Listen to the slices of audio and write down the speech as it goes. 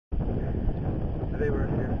they were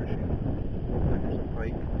here fishing. Looking for some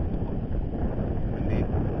pike. Windy.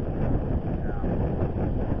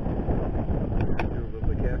 Do a little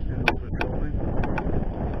bit of casting, a little bit of trolling.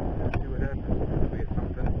 See what happens. Hopefully we get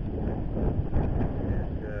something.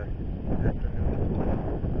 And afternoon,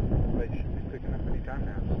 pike should be picking up any time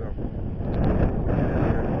now. So.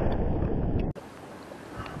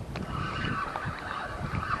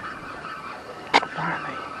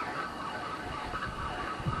 Finally.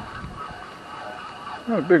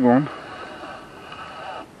 Not a big one.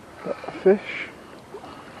 Got a fish.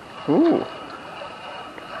 Ooh.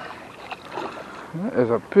 That is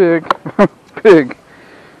a big, big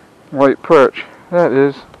white perch. That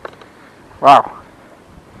is. Wow.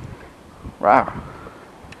 Wow.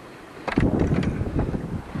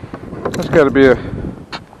 That's got to be a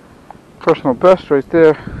personal best right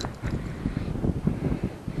there.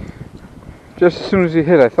 Just as soon as he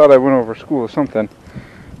hit, I thought I went over school or something.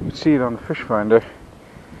 You can see it on the fish finder.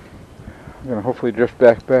 I'm gonna hopefully drift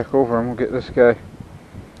back over and we'll get this guy.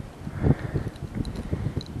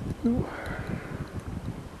 Ooh.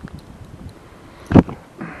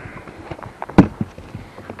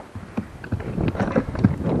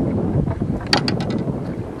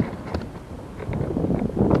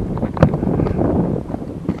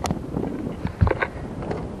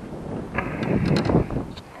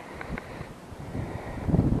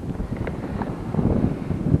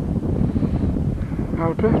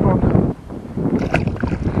 Not a bad one.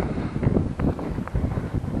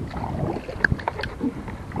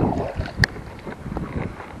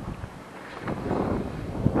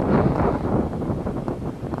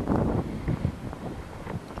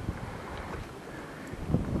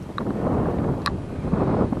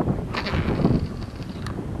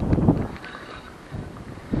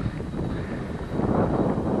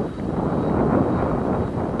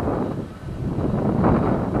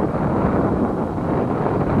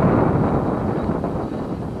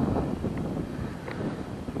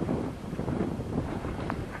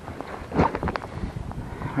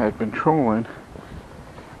 I had been trolling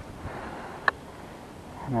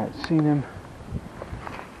and I had seen him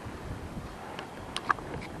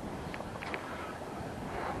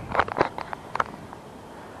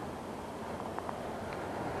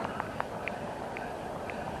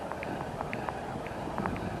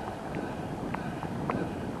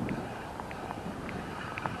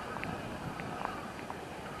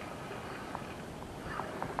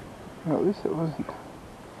well, at least it wasn't.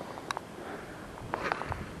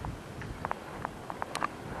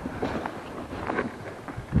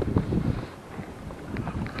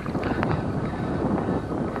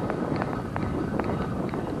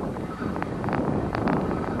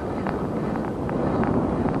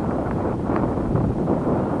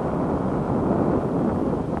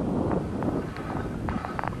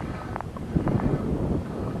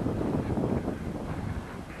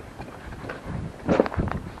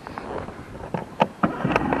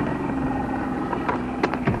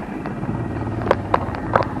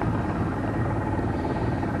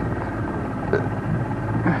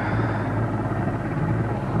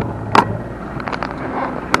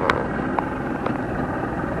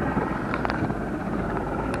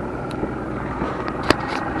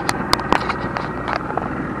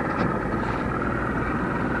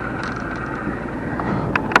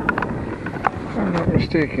 If I'm not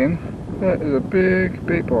mistaken, that is a big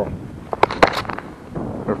bait ball.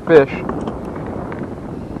 Or fish.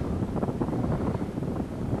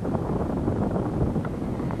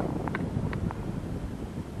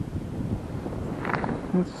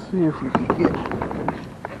 Let's see if we can get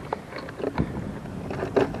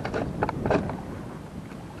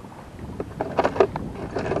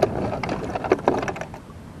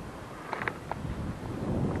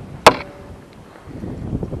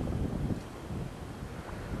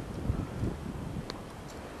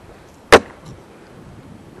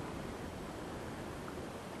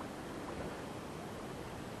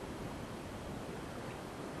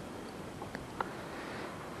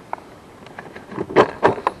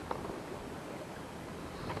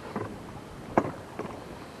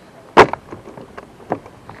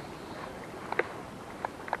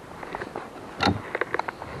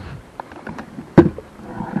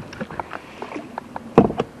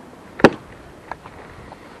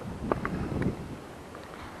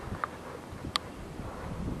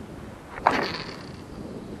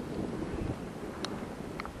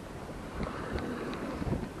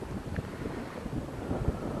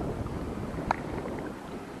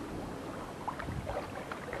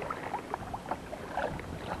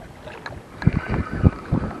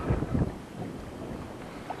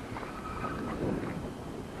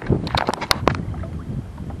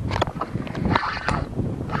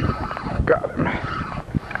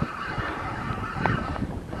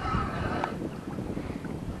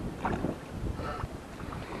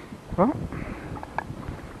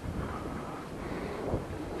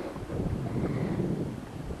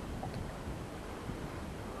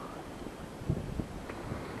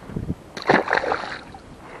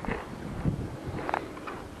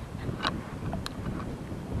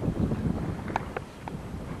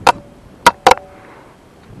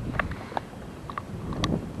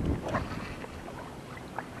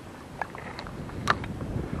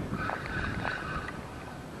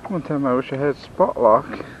One time I wish I had spot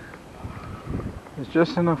lock. There's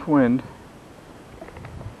just enough wind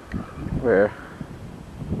where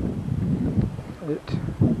it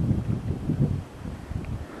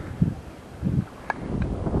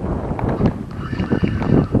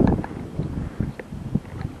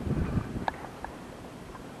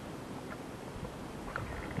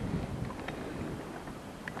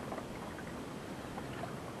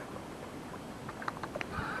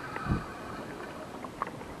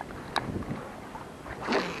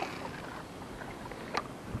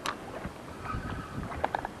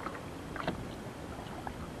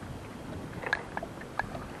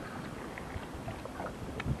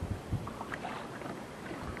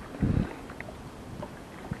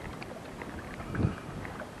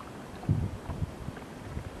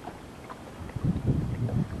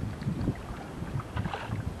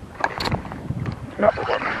another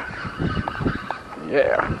one.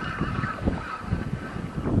 Yeah.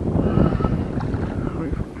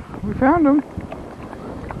 We found them.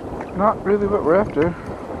 Not really what we're after.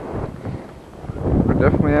 We're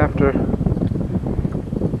definitely after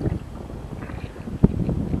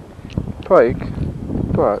pike,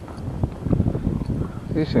 but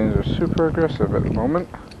these things are super aggressive at the moment,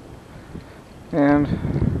 and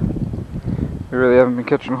we really haven't been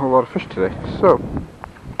catching a whole lot of fish today. So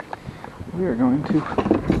we are going to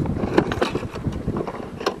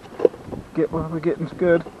get what we're getting's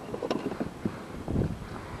good.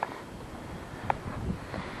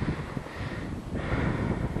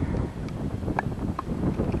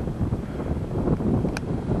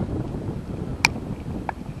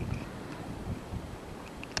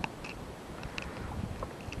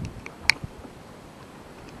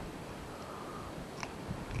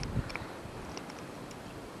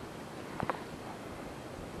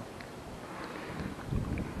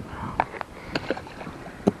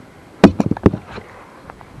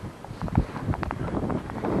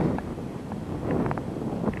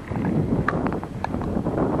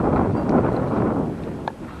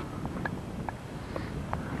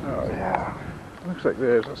 Looks like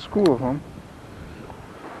there's a school of them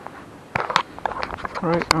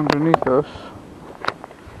right underneath us.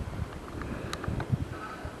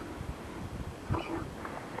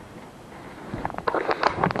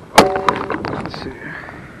 Let's see.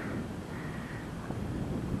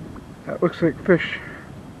 That looks like fish.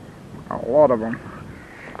 A lot of them.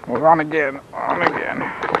 Well, on again, on again.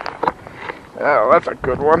 Oh, that's a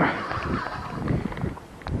good one.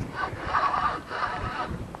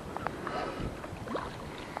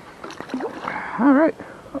 Alright,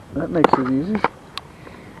 that makes it easy.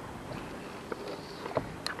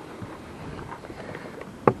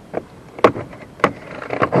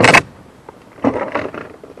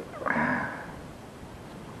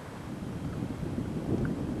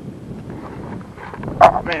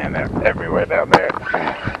 Oh man, they're everywhere down there.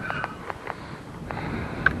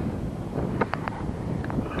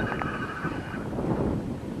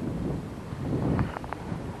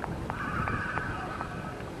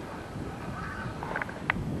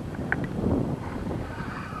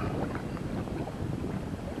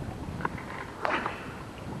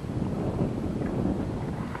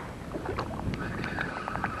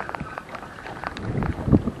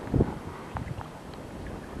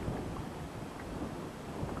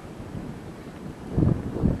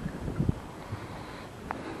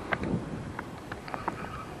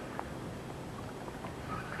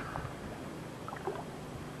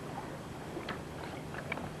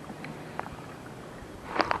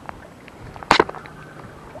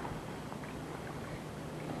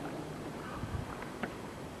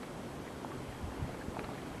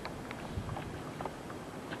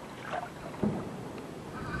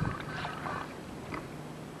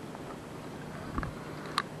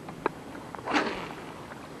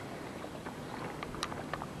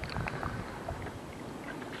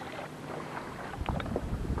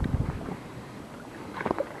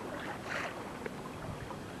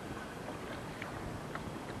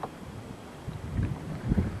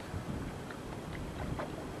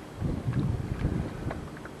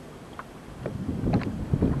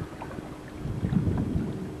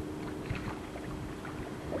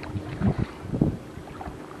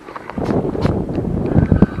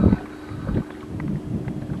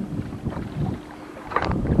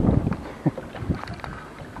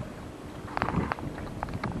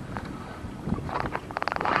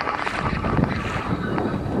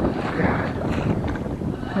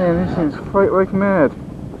 Man, these things fight like mad.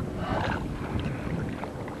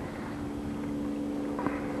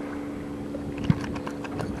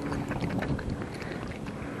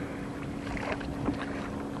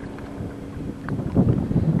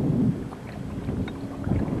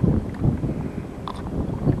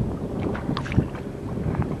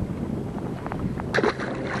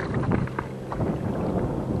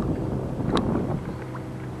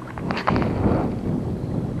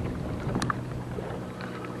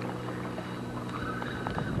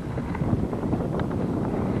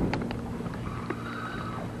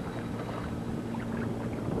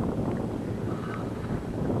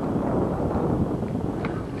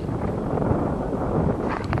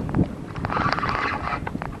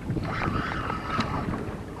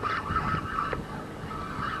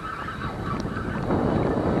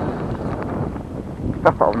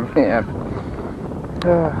 Oh man.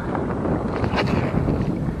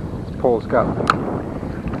 This pole's got a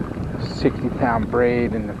 60-pound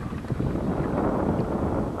braid and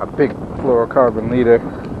a big fluorocarbon leader.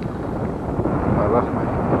 I left my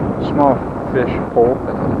small fish pole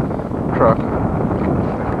at the truck.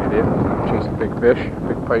 Like an idiot. I'm chasing big fish,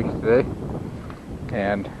 big pike today.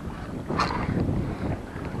 And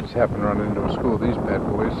just happened to run into a school of these bad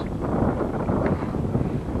boys,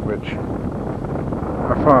 which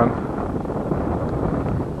are fun.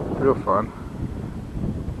 Real fun.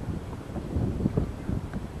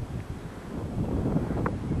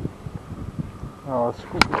 Oh, it's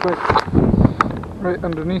right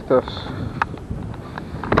underneath us.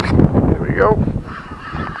 There we go.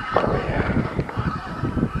 Oh, yeah.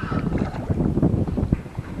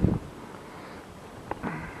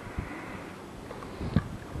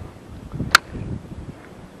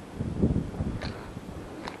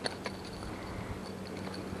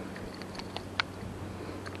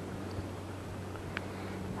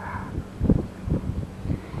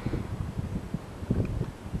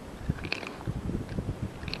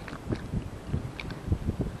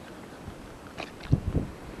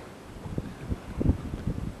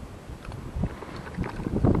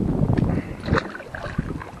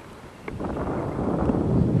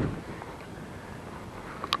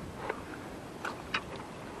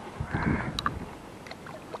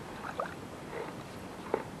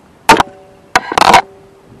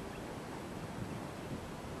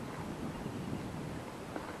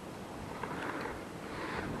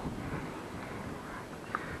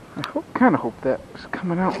 I kind of hope that's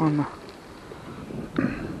coming out on the...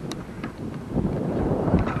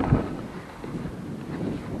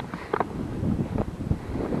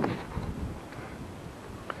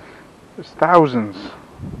 There's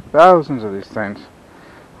thousands of these things.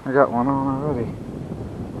 I got one on already.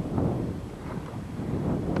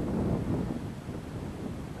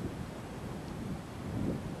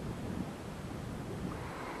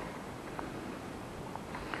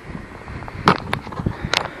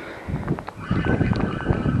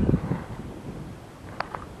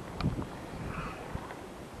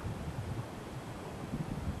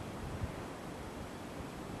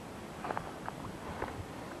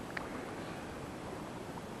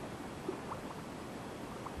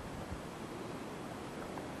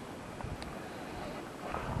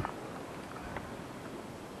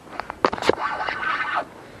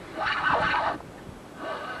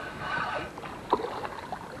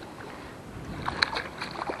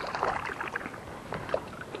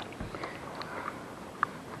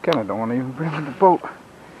 Kinda don't want to even bring in the boat.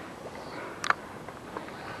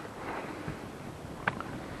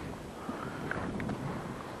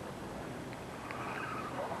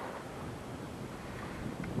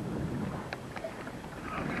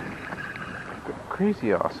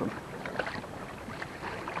 Crazy awesome.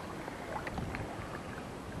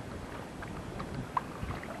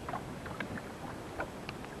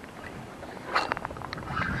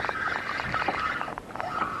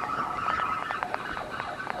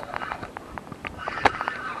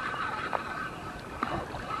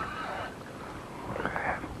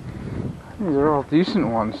 These are all decent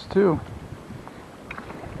ones too.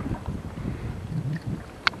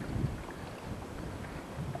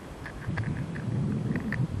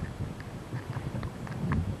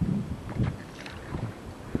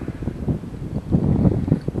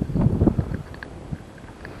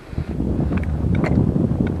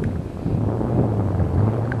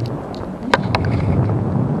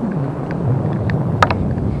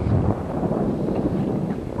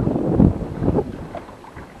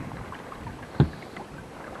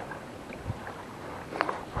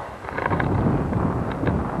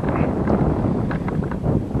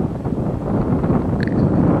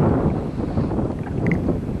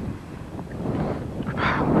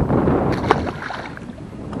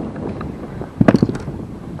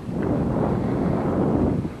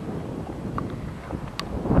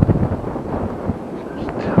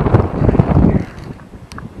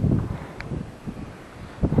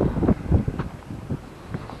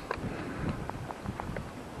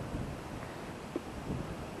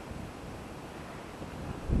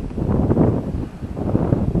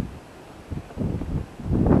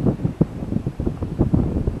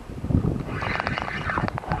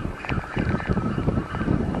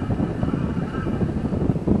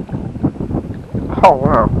 Oh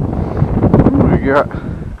wow, we got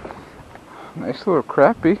a nice little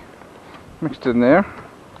crappie mixed in there.